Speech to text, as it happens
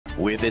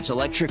With its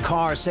electric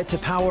car set to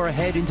power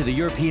ahead into the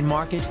European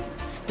market,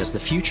 does the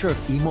future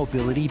of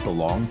e-mobility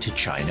belong to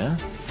China?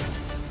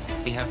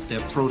 They have their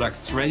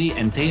products ready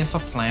and they have a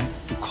plan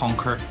to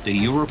conquer the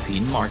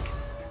European market.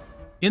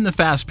 In the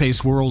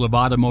fast-paced world of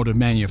automotive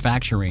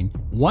manufacturing,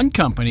 one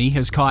company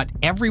has caught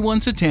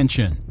everyone's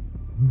attention: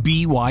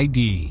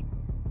 BYD.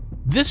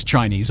 This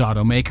Chinese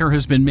automaker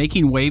has been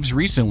making waves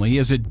recently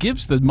as it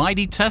gives the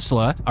mighty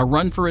Tesla a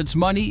run for its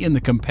money in the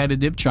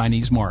competitive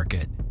Chinese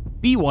market.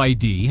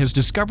 BYD has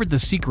discovered the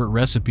secret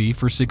recipe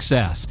for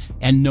success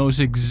and knows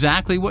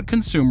exactly what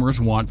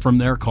consumers want from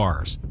their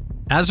cars.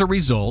 As a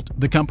result,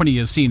 the company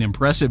has seen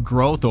impressive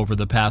growth over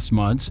the past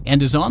months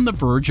and is on the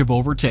verge of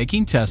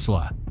overtaking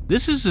Tesla.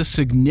 This is a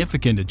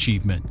significant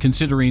achievement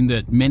considering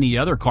that many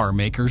other car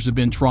makers have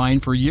been trying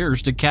for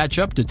years to catch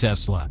up to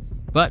Tesla,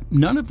 but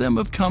none of them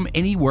have come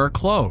anywhere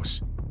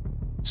close.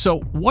 So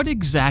what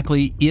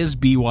exactly is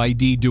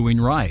BYD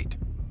doing right?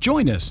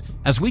 Join us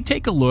as we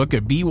take a look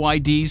at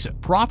BYD's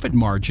profit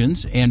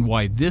margins and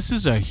why this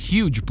is a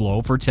huge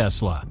blow for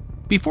Tesla.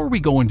 Before we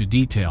go into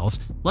details,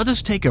 let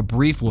us take a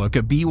brief look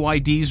at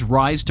BYD's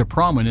rise to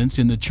prominence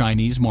in the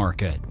Chinese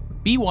market.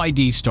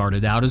 BYD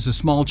started out as a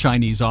small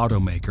Chinese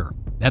automaker.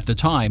 At the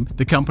time,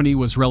 the company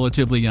was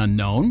relatively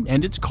unknown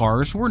and its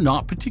cars were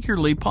not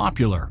particularly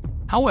popular.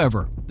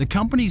 However, the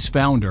company's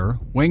founder,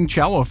 Wang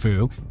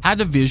Xiaofu, had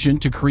a vision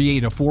to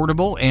create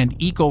affordable and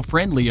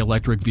eco-friendly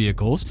electric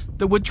vehicles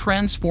that would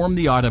transform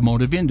the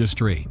automotive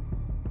industry.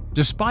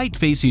 Despite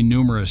facing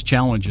numerous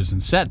challenges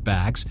and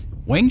setbacks,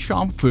 Wang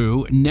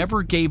Xiaofu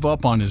never gave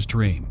up on his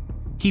dream.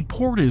 He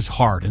poured his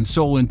heart and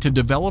soul into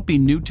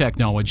developing new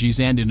technologies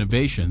and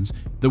innovations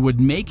that would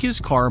make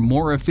his car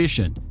more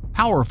efficient,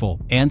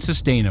 powerful, and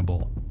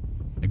sustainable.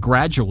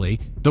 Gradually,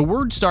 the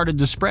word started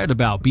to spread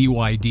about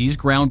BYD's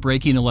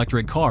groundbreaking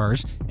electric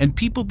cars, and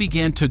people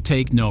began to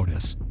take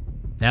notice.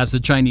 As the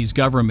Chinese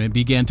government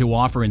began to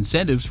offer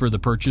incentives for the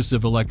purchase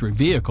of electric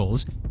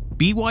vehicles,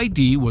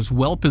 BYD was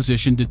well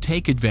positioned to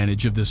take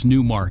advantage of this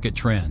new market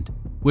trend.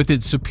 With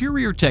its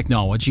superior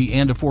technology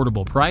and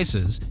affordable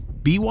prices,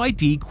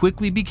 BYD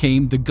quickly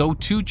became the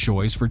go-to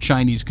choice for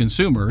Chinese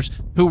consumers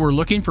who were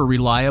looking for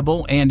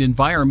reliable and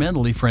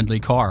environmentally friendly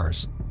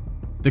cars.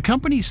 The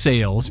company's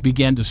sales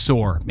began to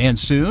soar, and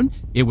soon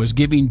it was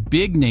giving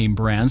big-name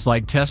brands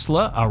like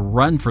Tesla a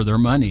run for their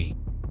money.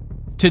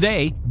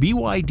 Today,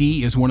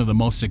 BYD is one of the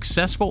most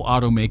successful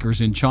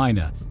automakers in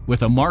China,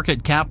 with a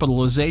market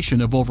capitalization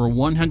of over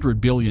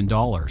 $100 billion.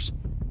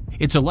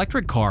 Its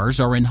electric cars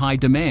are in high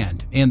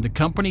demand, and the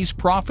company's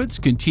profits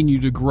continue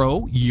to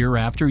grow year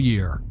after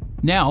year.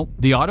 Now,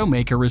 the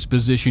automaker is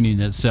positioning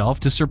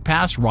itself to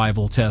surpass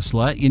rival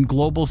Tesla in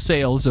global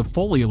sales of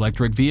fully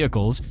electric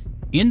vehicles,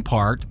 in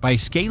part by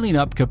scaling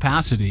up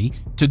capacity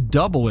to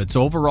double its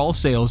overall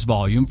sales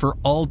volume for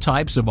all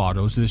types of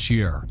autos this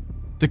year.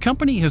 The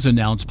company has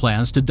announced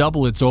plans to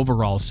double its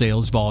overall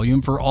sales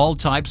volume for all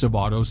types of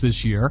autos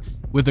this year,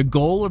 with a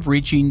goal of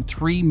reaching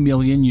 3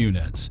 million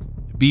units.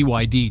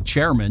 BYD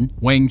chairman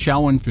Wang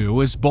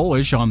Xiaofu is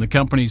bullish on the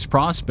company's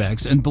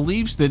prospects and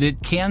believes that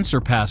it can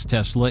surpass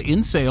Tesla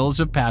in sales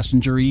of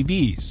passenger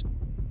EVs.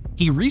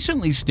 He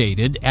recently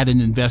stated at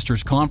an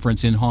investors'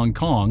 conference in Hong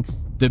Kong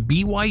that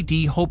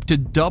BYD hoped to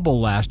double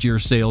last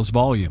year's sales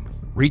volume,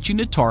 reaching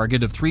a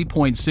target of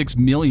 3.6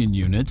 million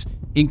units,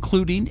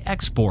 including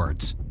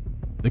exports.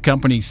 The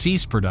company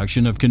ceased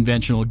production of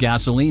conventional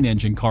gasoline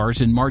engine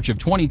cars in March of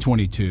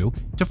 2022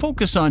 to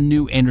focus on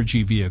new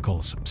energy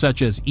vehicles,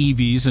 such as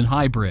EVs and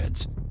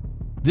hybrids.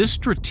 This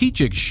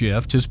strategic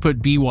shift has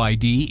put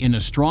BYD in a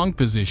strong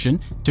position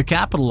to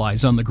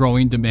capitalize on the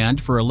growing demand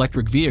for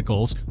electric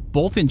vehicles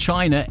both in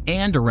China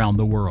and around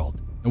the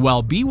world. And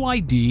while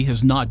BYD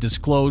has not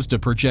disclosed a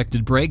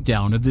projected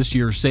breakdown of this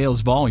year's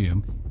sales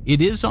volume,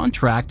 it is on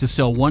track to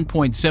sell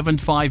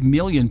 1.75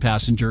 million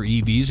passenger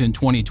EVs in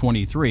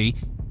 2023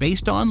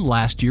 based on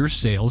last year's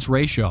sales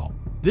ratio.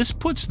 This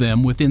puts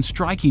them within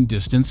striking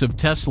distance of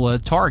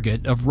Tesla's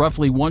target of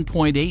roughly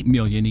 1.8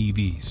 million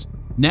EVs.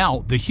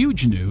 Now, the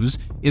huge news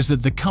is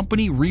that the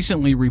company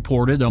recently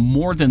reported a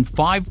more than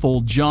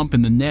five-fold jump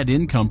in the net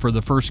income for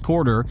the first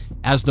quarter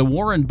as the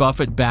Warren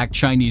Buffett-backed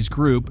Chinese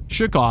group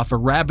shook off a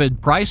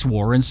rabid price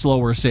war and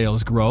slower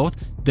sales growth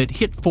that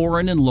hit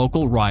foreign and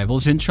local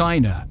rivals in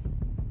China.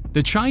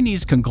 The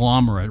Chinese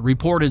conglomerate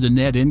reported a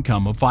net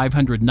income of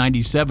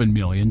 $597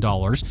 million,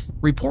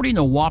 reporting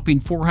a whopping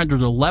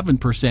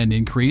 411%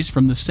 increase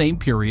from the same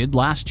period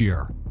last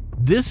year.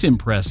 This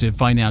impressive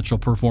financial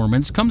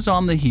performance comes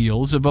on the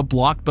heels of a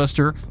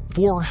blockbuster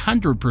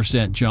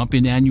 400% jump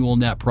in annual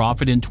net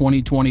profit in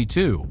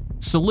 2022,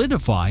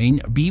 solidifying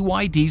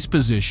BYD's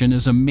position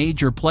as a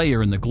major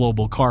player in the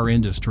global car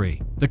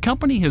industry. The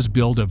company has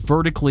built a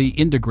vertically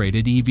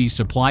integrated EV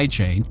supply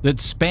chain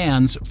that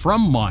spans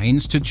from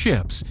mines to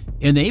chips,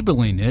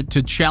 enabling it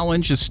to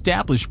challenge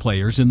established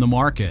players in the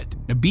market.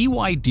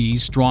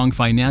 BYD's strong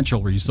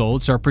financial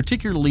results are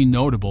particularly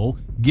notable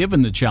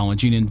given the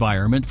challenging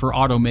environment for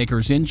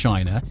automakers in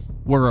China,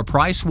 where a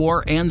price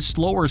war and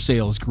slower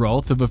sales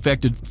growth have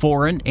affected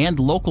foreign and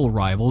local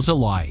rivals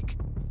alike.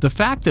 The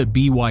fact that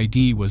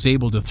BYD was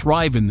able to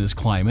thrive in this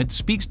climate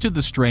speaks to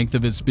the strength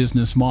of its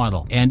business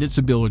model and its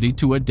ability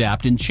to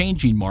adapt in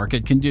changing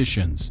market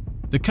conditions.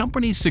 The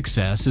company's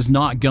success has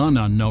not gone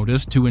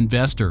unnoticed to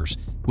investors,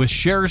 with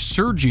shares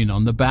surging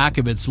on the back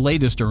of its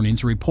latest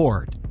earnings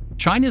report.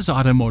 China's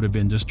automotive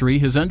industry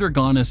has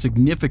undergone a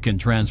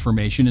significant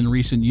transformation in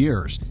recent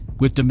years,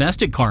 with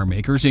domestic car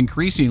makers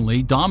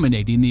increasingly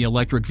dominating the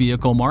electric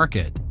vehicle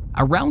market.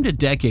 Around a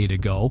decade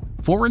ago,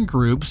 foreign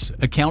groups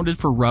accounted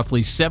for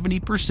roughly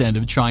 70%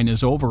 of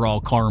China's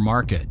overall car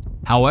market.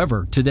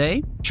 However,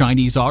 today,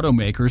 Chinese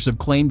automakers have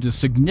claimed a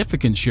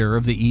significant share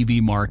of the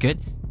EV market,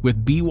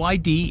 with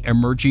BYD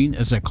emerging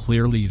as a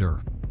clear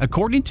leader.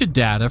 According to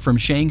data from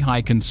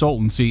Shanghai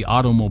consultancy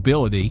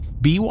Automobility,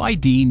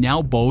 BYD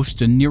now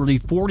boasts a nearly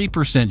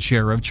 40%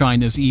 share of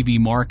China's EV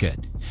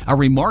market, a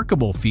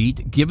remarkable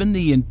feat given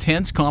the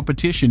intense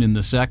competition in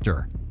the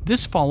sector.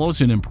 This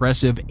follows an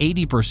impressive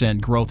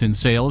 80% growth in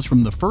sales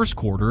from the first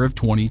quarter of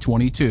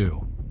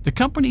 2022. The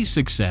company's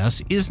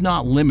success is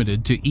not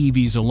limited to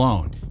EVs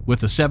alone,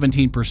 with a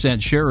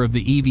 17% share of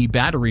the EV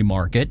battery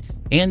market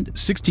and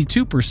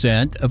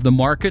 62% of the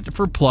market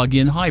for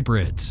plug-in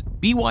hybrids.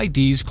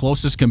 BYD's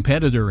closest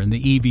competitor in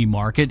the EV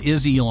market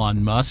is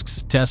Elon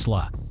Musk's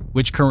Tesla,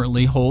 which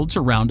currently holds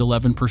around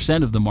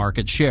 11% of the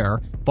market share,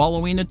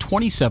 following a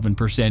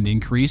 27%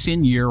 increase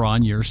in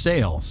year-on-year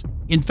sales.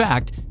 In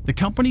fact, the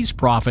company's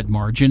profit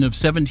margin of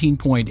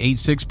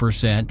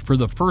 17.86% for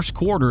the first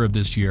quarter of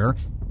this year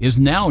is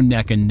now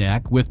neck and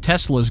neck with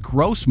Tesla's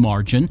gross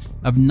margin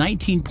of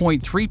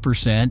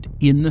 19.3%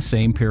 in the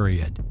same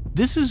period.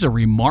 This is a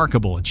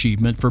remarkable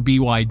achievement for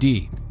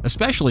BYD,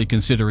 especially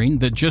considering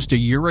that just a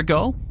year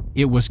ago,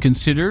 it was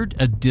considered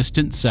a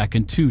distant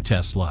second to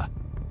Tesla.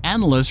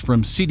 Analysts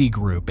from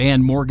Citigroup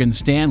and Morgan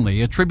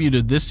Stanley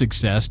attributed this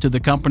success to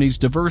the company's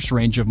diverse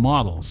range of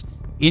models,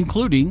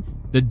 including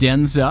the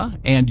Denza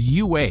and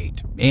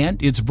U8,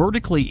 and its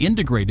vertically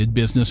integrated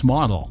business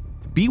model.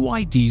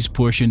 BYD's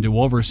push into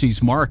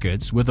overseas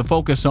markets, with a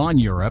focus on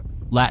Europe,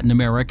 Latin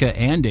America,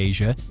 and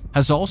Asia,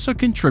 has also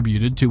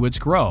contributed to its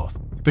growth.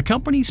 The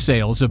company's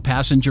sales of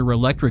passenger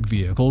electric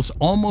vehicles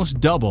almost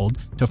doubled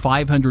to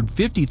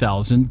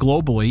 550,000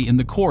 globally in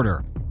the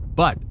quarter,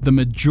 but the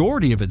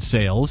majority of its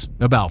sales,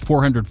 about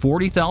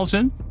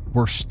 440,000,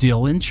 were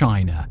still in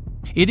China.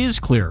 It is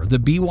clear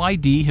that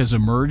BYD has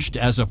emerged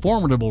as a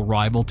formidable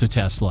rival to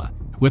Tesla.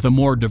 With a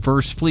more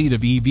diverse fleet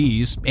of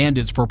EVs and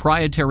its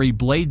proprietary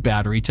blade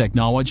battery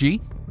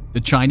technology,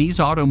 the Chinese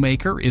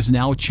automaker is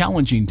now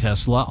challenging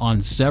Tesla on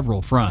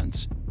several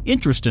fronts.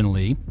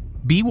 Interestingly,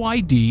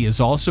 BYD is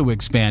also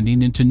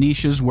expanding into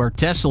niches where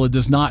Tesla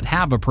does not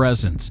have a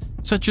presence,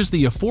 such as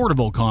the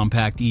affordable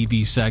compact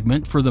EV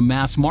segment for the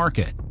mass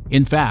market.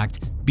 In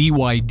fact,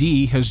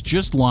 BYD has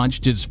just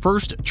launched its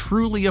first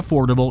truly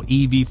affordable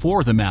EV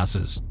for the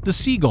masses, the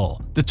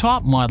Seagull. The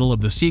top model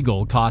of the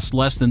Seagull costs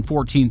less than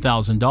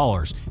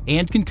 $14,000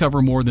 and can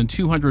cover more than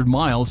 200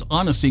 miles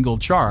on a single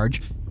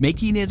charge,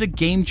 making it a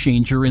game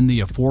changer in the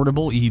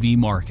affordable EV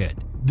market.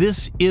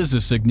 This is a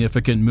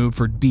significant move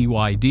for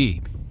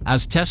BYD,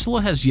 as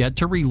Tesla has yet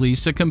to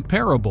release a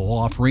comparable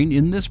offering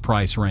in this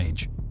price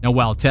range. Now,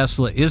 while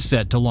Tesla is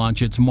set to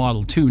launch its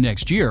Model 2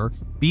 next year,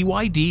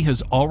 BYD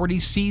has already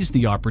seized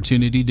the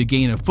opportunity to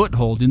gain a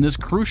foothold in this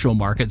crucial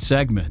market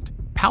segment.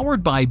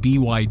 Powered by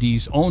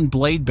BYD's own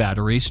blade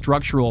battery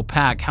structural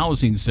pack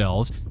housing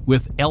cells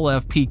with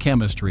LFP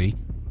chemistry,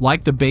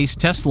 like the base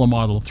Tesla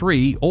Model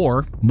 3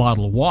 or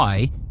Model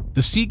Y,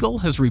 the Seagull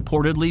has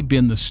reportedly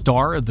been the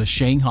star of the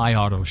Shanghai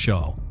Auto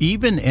Show.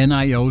 Even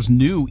NIO's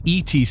new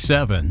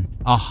ET7,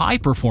 a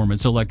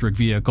high-performance electric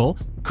vehicle,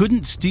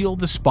 couldn't steal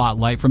the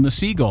spotlight from the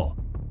Seagull.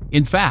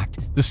 In fact,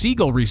 the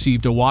Seagull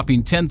received a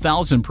whopping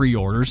 10,000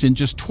 pre-orders in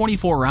just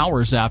 24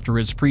 hours after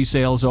its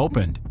pre-sales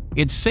opened.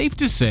 It's safe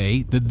to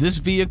say that this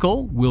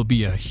vehicle will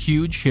be a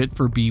huge hit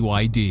for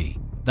BYD.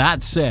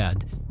 That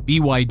said,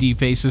 BYD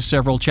faces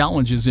several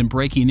challenges in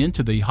breaking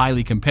into the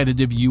highly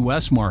competitive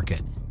U.S.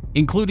 market,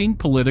 including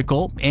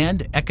political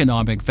and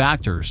economic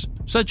factors,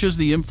 such as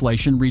the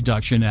Inflation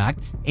Reduction Act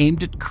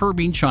aimed at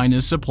curbing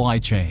China's supply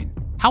chain.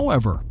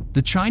 However,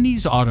 the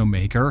Chinese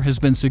automaker has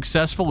been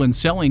successful in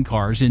selling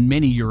cars in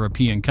many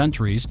European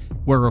countries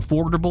where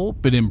affordable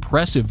but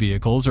impressive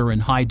vehicles are in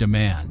high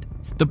demand.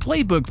 The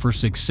playbook for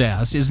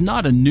success is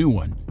not a new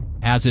one,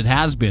 as it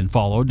has been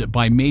followed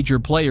by major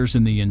players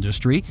in the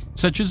industry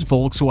such as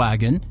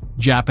Volkswagen,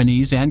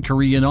 Japanese and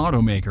Korean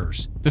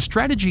automakers. The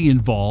strategy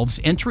involves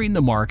entering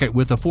the market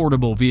with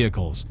affordable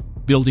vehicles,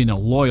 building a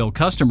loyal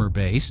customer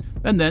base,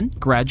 and then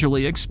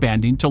gradually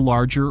expanding to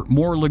larger,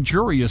 more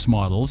luxurious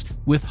models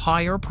with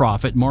higher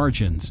profit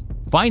margins.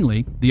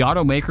 Finally, the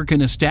automaker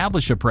can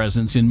establish a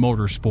presence in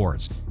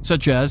motorsports,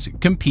 such as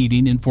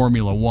competing in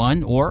Formula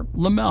One or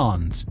Le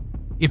Mans.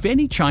 If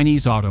any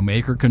Chinese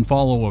automaker can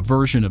follow a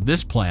version of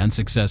this plan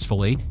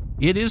successfully,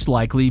 it is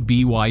likely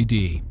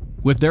BYD.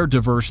 With their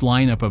diverse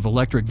lineup of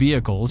electric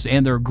vehicles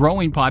and their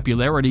growing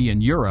popularity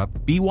in Europe,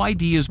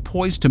 BYD is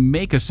poised to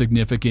make a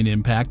significant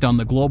impact on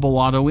the global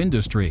auto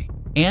industry.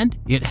 and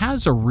it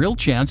has a real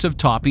chance of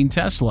topping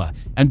Tesla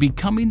and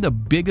becoming the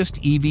biggest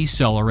EV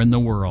seller in the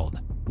world.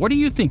 What do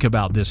you think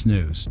about this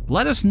news?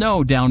 Let us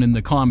know down in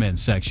the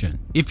comments section.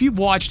 If you've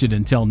watched it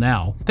until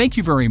now, thank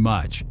you very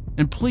much.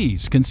 And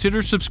please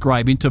consider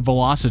subscribing to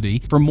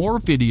Velocity for more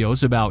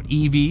videos about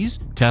EVs,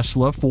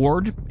 Tesla,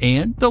 Ford,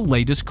 and the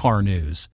latest car news.